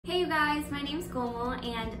guys, my name's Gomal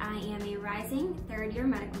and I am a rising third-year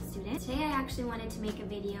medical student. Today I actually wanted to make a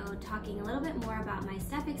video talking a little bit more about my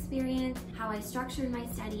STEP experience, how I structured my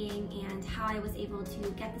studying, and how I was able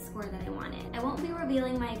to get the score that I wanted. I won't be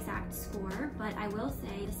revealing my exact score, but I will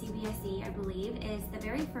say the CBSE, I believe, is the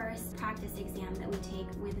very first practice exam that we take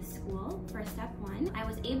with the school for Step 1. I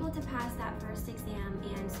was able to pass that first exam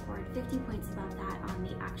and scored 50 points above that on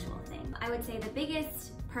the actual thing. I would say the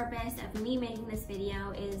biggest purpose of me making this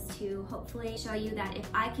video is to hopefully show you that if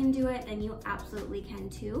I can do it, then you absolutely can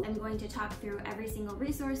too. I'm going to talk through every single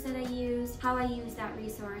resource that I used, how I used that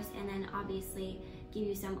resource, and then obviously give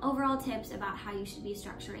you some overall tips about how you should be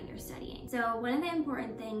structuring your studying. So one of the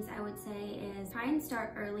important things I would say is try and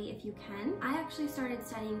start early if you can. I actually started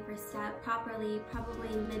studying for STEP properly probably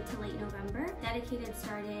mid to late November. Dedicated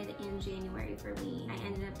started in January for me. I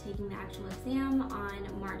ended up taking the actual exam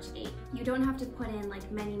on March 8th. You don't have to put in like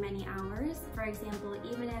many hours. For example,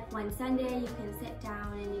 even if one Sunday you can sit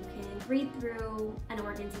down and you can read through an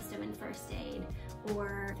organ system in FirstAid,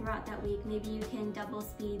 or throughout that week maybe you can double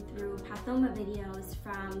speed through Pathoma videos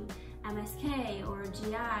from MSK or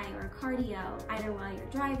GI or cardio, either while you're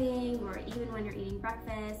driving or even when you're eating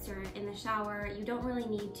breakfast or in the shower. You don't really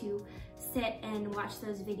need to sit and watch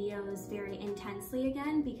those videos very intensely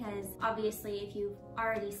again, because obviously if you've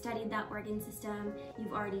already studied that organ system,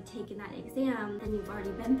 you've already taken that exam, then you've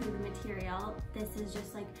already been through the material. This is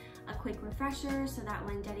just like a quick refresher so that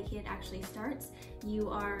when Dedicated actually starts, you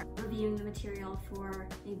are reviewing the material for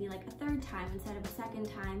maybe like a third time instead of a second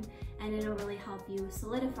time, and it'll really help you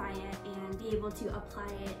solidify it and be able to apply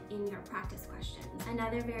it in your practice questions.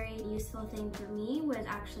 Another very useful thing for me was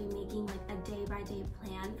actually making like a day-by-day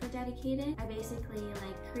plan for Dedicated. I basically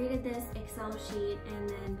like created this Excel sheet and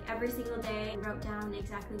then every single day wrote down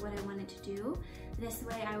exactly what I wanted to do. This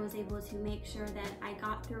way I was able to make sure that I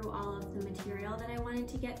got through all of the material that I wanted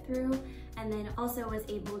to get through, and then also was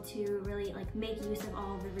able to really like make use of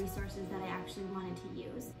all of the resources that I actually wanted to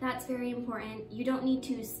use. That's very important. You don't need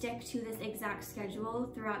to stick to this exact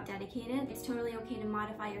schedule throughout Dedicated. It's totally okay to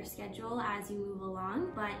modify your schedule as you move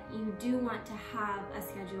along, but you do want to have a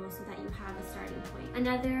schedule so that you have a starting point.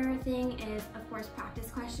 Another thing is, of course,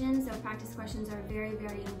 practice questions. So practice questions are very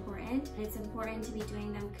important. It's important to be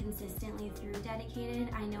doing them consistently through Dedicated.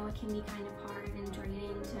 I know it can be kind of hard and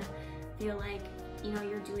draining to feel like, you know,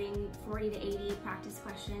 you're doing 40 to 80 practice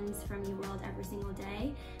questions from UWorld every single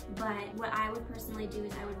day. But what I would personally do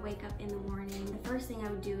is I would wake up in the morning. The first thing I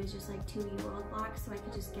would do is just like 2 UWorld blocks so I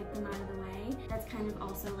could just get them out of the way. That's kind of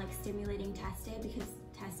also like stimulating test day, because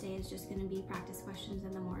test day is just going to be practice questions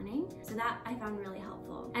in the morning. So that I found really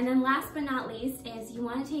helpful. And then last but not least is you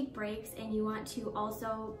want to take breaks, and you want to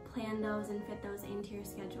also plan those and fit those into your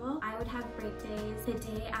schedule. I would have break days the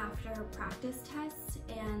day after practice tests,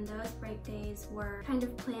 and those break days were kind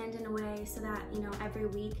of planned in a way so that, you know, every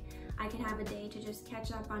week I could have a day to just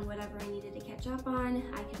catch up on whatever I needed to catch up on.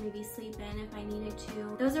 I could maybe sleep in if I needed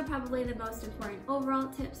to. Those are probably the most important overall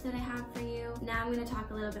tips that I have for you. Now I'm going to talk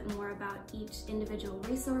a little bit more about each individual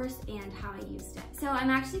resource and how I used it. So I'm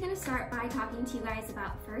actually going to start by talking to you guys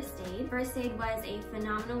about FirstAid. FirstAid was a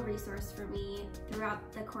phenomenal resource for me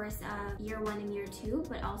throughout the course of year 1 and year 2,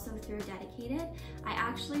 but also through Dedicated. I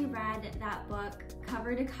actually read that book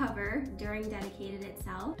cover to cover during Dedicated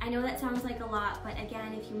itself. I know that sounds like a lot, but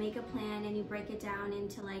again, if you make a plan and you break it down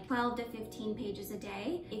into like 12 to 15 pages a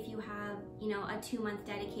day, if you have, you know, a 2-month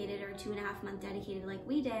Dedicated or 2.5-month Dedicated like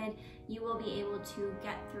we did, you will be able to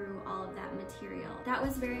get through all of that material. That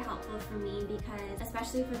was very helpful for me because,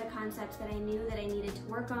 especially for the concepts that I knew that I needed to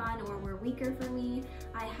work on or were weaker for me,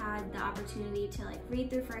 I had the opportunity to like read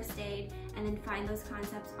through FirstAid and then find those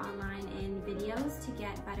concepts online in videos to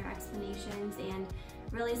get better explanations and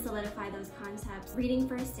really solidify those concepts. Reading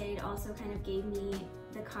FirstAid also kind of gave me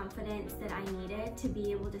the confidence that I needed to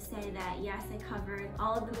be able to say that yes, I covered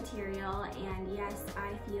all of the material, and yes,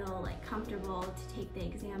 I feel like comfortable to take the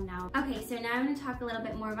exam now. Okay, so now I'm going to talk a little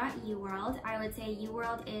bit more about UWorld. I would say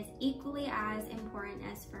UWorld is equally as important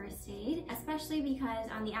as FirstAid, especially because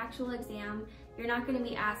on the actual exam, you're not going to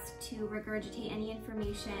be asked to regurgitate any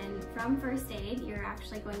information from FirstAid. You're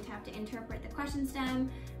actually going to have to interpret the question stem,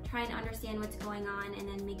 try and understand what's going on, and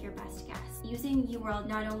then make your best guess. Using UWorld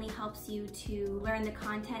not only helps you to learn the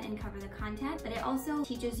content and cover the content, but it also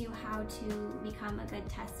teaches you how to become a good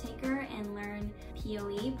test taker and learn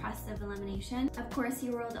POE, process of elimination. Of course,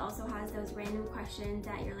 UWorld also has those random questions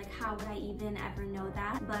that you're like, how would I even ever know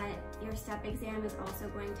that? But your STEP exam is also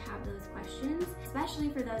going to have those questions, especially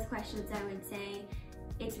for those questions I would say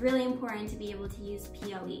it's really important to be able to use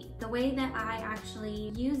POE. The way that I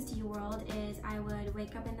actually used UWorld is I would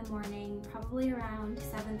wake up in the morning, probably around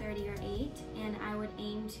 7:30 or 8, and I would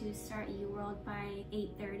aim to start UWorld by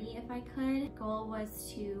 8:30 if I could. Goal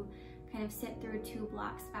was to kind of sit through 2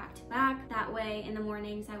 blocks back to back. That way in the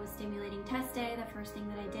mornings I was stimulating test day. The first thing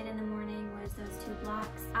that I did in the morning was those 2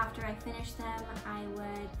 blocks. After I finished them, I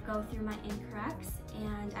would go through my incorrects,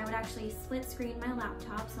 and I would actually split screen my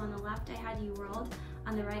laptop. So on the left I had UWorld,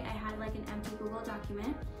 on the right I had like an empty Google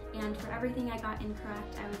document, and for everything I got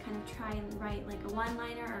incorrect, I would kind of try and write like a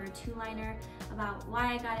 1-liner or a 2-liner about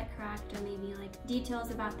why I got it correct, or maybe like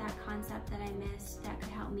details about that concept that I missed that could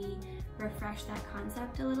help me refresh that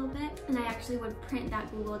concept a little bit. And I actually would print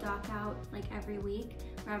that Google Doc out like every week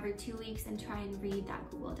or every 2 weeks and try and read that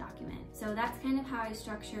Google document. So that's kind of how I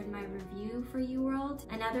structured my review for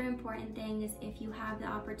UWorld. Another important thing is if you have the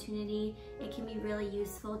opportunity, it can be really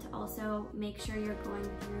useful to also make sure you're going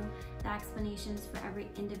through the explanations for every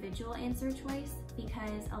individual answer choice,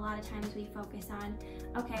 because a lot of times we focus on,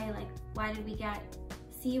 okay, like why did we get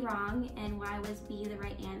C wrong and why was B the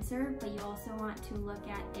right answer, but you also want to look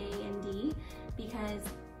at A and D, because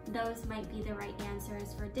those might be the right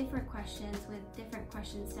answers for different questions with different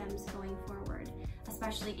question stems going forward,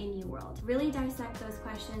 especially in UWorld. Really dissect those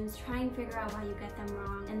questions, try and figure out why you get them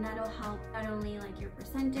wrong, and that'll help not only like your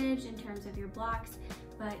percentage in terms of your blocks,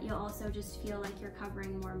 but you'll also just feel like you're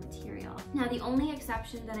covering more material. Now, the only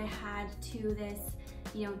exception that I had to this,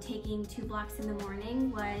 taking 2 blocks in the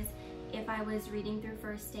morning was if I was reading through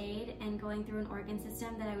FirstAid and going through an organ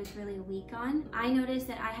system that I was really weak on. I noticed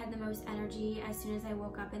that I had the most energy as soon as I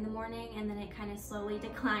woke up in the morning, and then it kind of slowly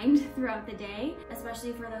declined throughout the day.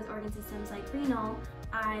 Especially for those organ systems like renal,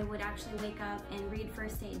 I would actually wake up and read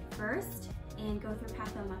FirstAid first and go through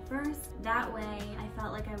Pathoma first. That way I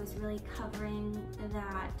felt like I was really covering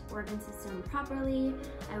that organ system properly.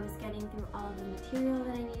 I was getting through all of the material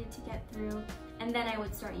that I needed to get through, and then I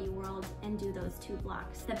would start UWorld and do those 2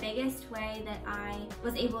 blocks. The biggest way that I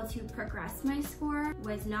was able to progress my score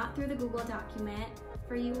was not through the Google document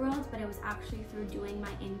for UWorld, but it was actually through doing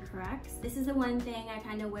my incorrects. This is the one thing I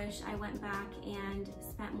kind of wish I went back and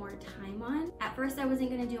spent more time on. At first I wasn't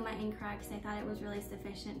going to do my incorrects. I thought it was really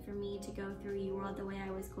sufficient for me to go through UWorld the way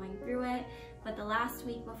I was going through it, but the last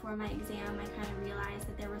week before my exam I kind of realized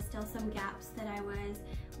that there were still some gaps that I was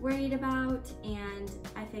worried about, and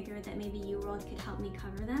I figured that maybe UWorld could help me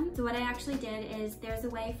cover them. So what I actually did is there's a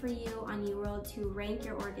way for you on UWorld to rank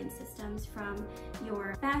your organ systems from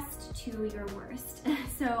your best to your worst.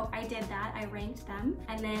 So I did that, I ranked them,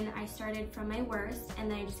 and then I started from my worst, and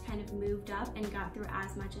then I just kind of moved up and got through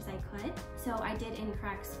as much as I could. So I did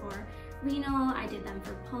incorrects for renal, I did them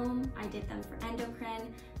for POM, I did them for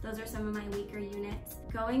endocrine. Those are some of my weaker units.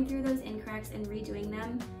 Going through those incorrects and redoing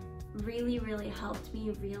them really helped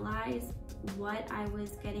me realize what I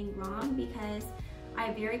was getting wrong, because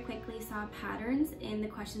I very quickly saw patterns in the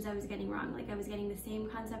questions I was getting wrong. Like I was getting the same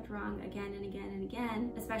concept wrong again and again and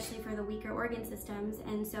again, especially for the weaker organ systems.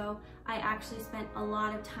 And so I actually spent a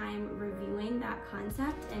lot of time reviewing that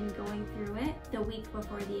concept and going through it the week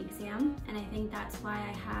before the exam. And I think that's why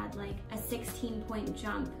I had like a 16-point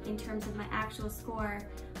jump in terms of my actual score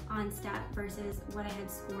on STEP versus what I had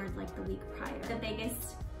scored like the week prior. The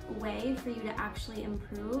biggest way for you to actually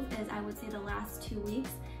improve is, I would say, the last 2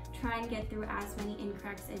 weeks. Try and get through as many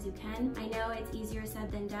incorrects as you can. I know it's easier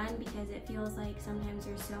said than done because it feels like sometimes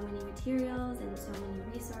there's so many materials and so many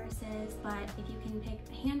resources, but if you can pick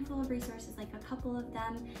a handful of resources, like a couple of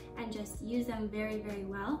them, and just use them very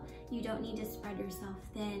well, you don't need to spread yourself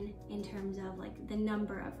thin in terms of like the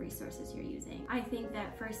number of resources you're using. I think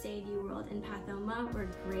that FirstAid, UWorld, and Pathoma were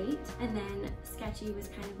great, and then Sketchy was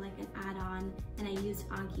kind of like an add-on, and I used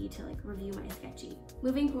Anki to like review my Sketchy.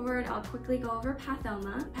 Moving forward, I'll quickly go over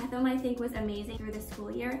Pathoma. Pathoma I think was amazing through the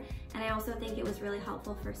school year, and I also think it was really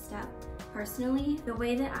helpful for STEP. Personally, the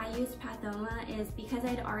way that I used Pathoma is because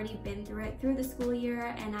I'd already been through it through the school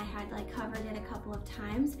year and I had like covered it a couple of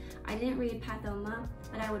times. I didn't read Pathoma,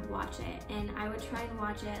 but I would watch it, and I would try and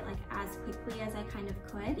watch it like as quickly as I kind of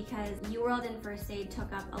could, because UWorld and FirstAid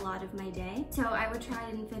took up a lot of my day. So I would try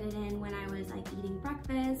and fit it in when I was like eating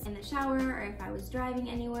breakfast, in the shower, or if I was driving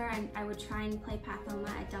anywhere, and I would try and play Pathoma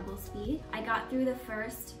at double speed. I got through the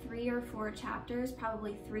first 3 or 4 chapters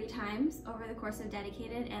probably 3 times over the course of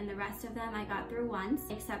Dedicated, and the rest of them I got through once,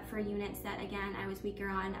 except for units that again I was weaker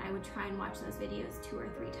on. I would try and watch those videos 2 or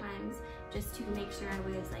 3 times just to make sure I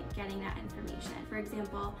was like getting that information. For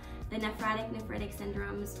example, the nephritic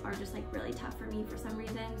syndromes are just like really tough for me for some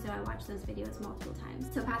reason, so I watch those videos multiple times.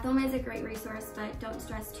 So Pathoma is a great resource, but don't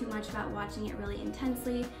stress too much about watching it really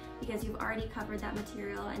intensely. because you've already covered that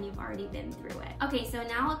material and you've already been through it. Okay, so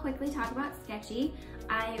now I'll quickly talk about Sketchy.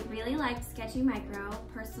 I really liked SketchyMicro.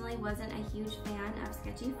 Personally, wasn't a huge fan of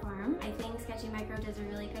Sketchy Pharm. I think SketchyMicro does a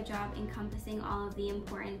really good job encompassing all of the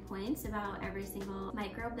important points about every single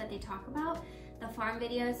microbe that they talk about. The Pharm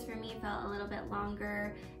videos for me felt a little bit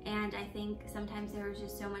longer, and I think sometimes there was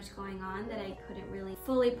just so much going on that I couldn't really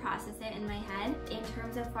fully process it in my head. In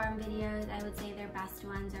terms of Pharm videos, I would say their best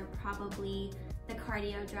ones are probably the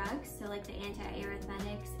cardio drugs, so like the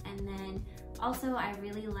anti-arrhythmetics, and then also I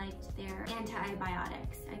really liked their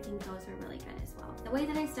antibiotics. I think those were really good as well. The way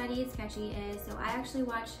that I studied Sketchy is, so I actually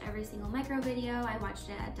watched every single micro video. I watched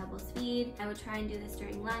it at double speed. I would try and do this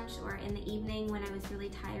during lunch or in the evening when I was really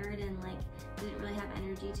tired and like didn't really have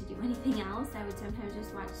energy to do anything else. I would sometimes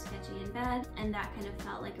just watch Sketchy in bed, and that kind of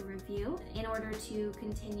felt like a review. In order to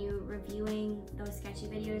continue reviewing those Sketchy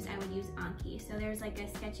videos, I would use Anki. So there's like a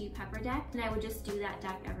Sketchy Pepper deck, and I would just do that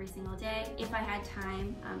deck every single day if I had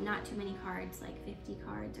time. Not too many cards, like 50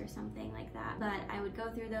 cards or something like that, but I would go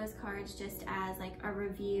through those cards just as like a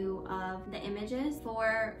review of the images.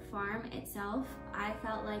 For Pharm itself, I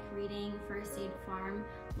felt like reading FirstAid Pharm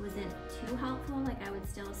wasn't too helpful. Like I would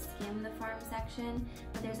still skim the Pharm section,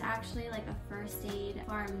 but there's actually like a FirstAid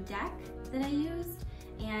Pharm deck that I used,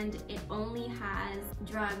 and it only has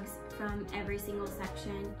drugs from every single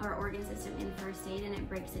section or organ system in FirstAid, and it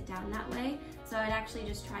breaks it down that way. So I'd actually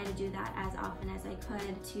just try to do that as often as I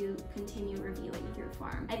could to continue reviewing through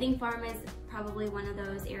Pharm. I think Pharm is probably one of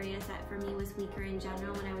those areas that for me was weaker in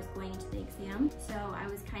general when I was going into the exam. So I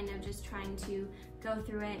was kind of just trying to go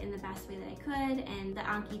through it in the best way that I could, and the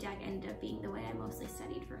Anki deck ended up being the way I mostly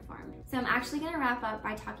studied for Pharm. So I'm actually gonna wrap up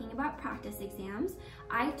by talking about practice exams.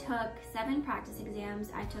 I took 7 practice exams.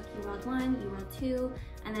 I took UWorld 1, UWorld 2,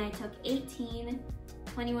 and then I took 18,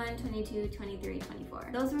 21, 22, 23, 24.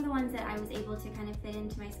 Those were the ones that I was able to kind of fit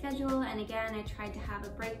into my schedule, and again, I tried to have a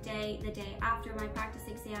break day the day after my practice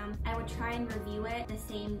exam. I would try and review it the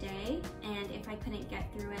same day, and if I couldn't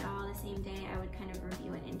get through it all the same day, I would kind of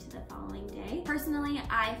review it into the following day. Personally,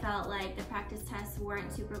 I felt like the practice tests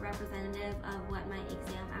weren't super representative of what my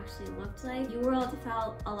exam actually looked like. UWorld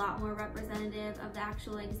felt a lot more representative of the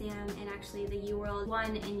actual exam, and actually the UWorld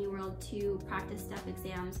 1 and UWorld 2 practice step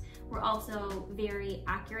exams were also very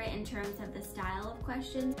accurate in terms of the style of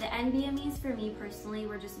questions. The NBMEs for me personally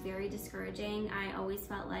were just very discouraging. I always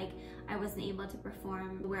felt like I wasn't able to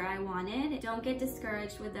perform where I wanted. Don't get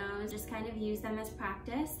discouraged with those. Just kind of use them as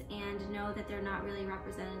practice and know that they're not really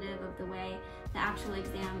representative of the way the actual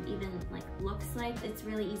exam even like looks like. It's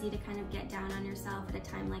really easy to kind of get down on yourself at a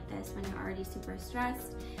time like this when you're already super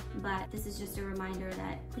stressed, but this is just a reminder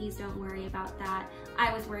that please don't worry about that.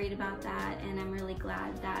 I was worried about that, and I'm really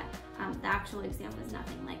glad that the actual exam was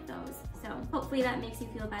nothing like those. So hopefully that makes you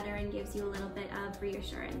feel better and gives you a little bit of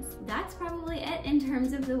reassurance. That's probably it in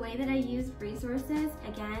terms of the way that I used resources.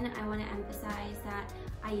 Again, I want to emphasize that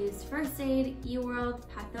I used FirstAid, UWorld,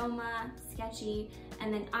 Pathoma, Sketchy,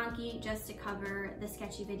 and then Anki just to cover the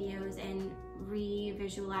Sketchy videos and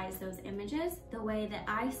re-visualize those images. The way that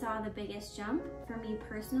I saw the biggest jump for me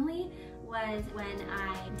personally was when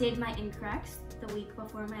I did my incorrects the week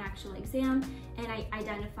before my actual exam, and I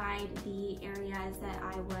identified the areas that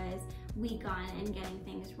I was weak on and getting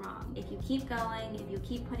things wrong. If you keep going, if you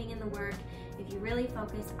keep putting in the work, if you really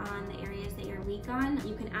focus on the areas that you're weak on,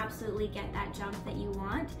 you can absolutely get that jump that you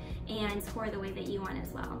want and score the way that you want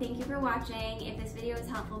as well. Thank you for watching. If this video was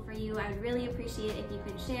helpful for you, I would really appreciate if you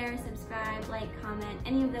could share, subscribe, like, comment,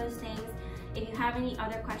 any of those things. If you have any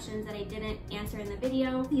other questions that I didn't answer in the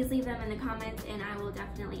video, please leave them in the comments and I will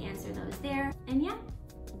definitely answer those there. And yeah,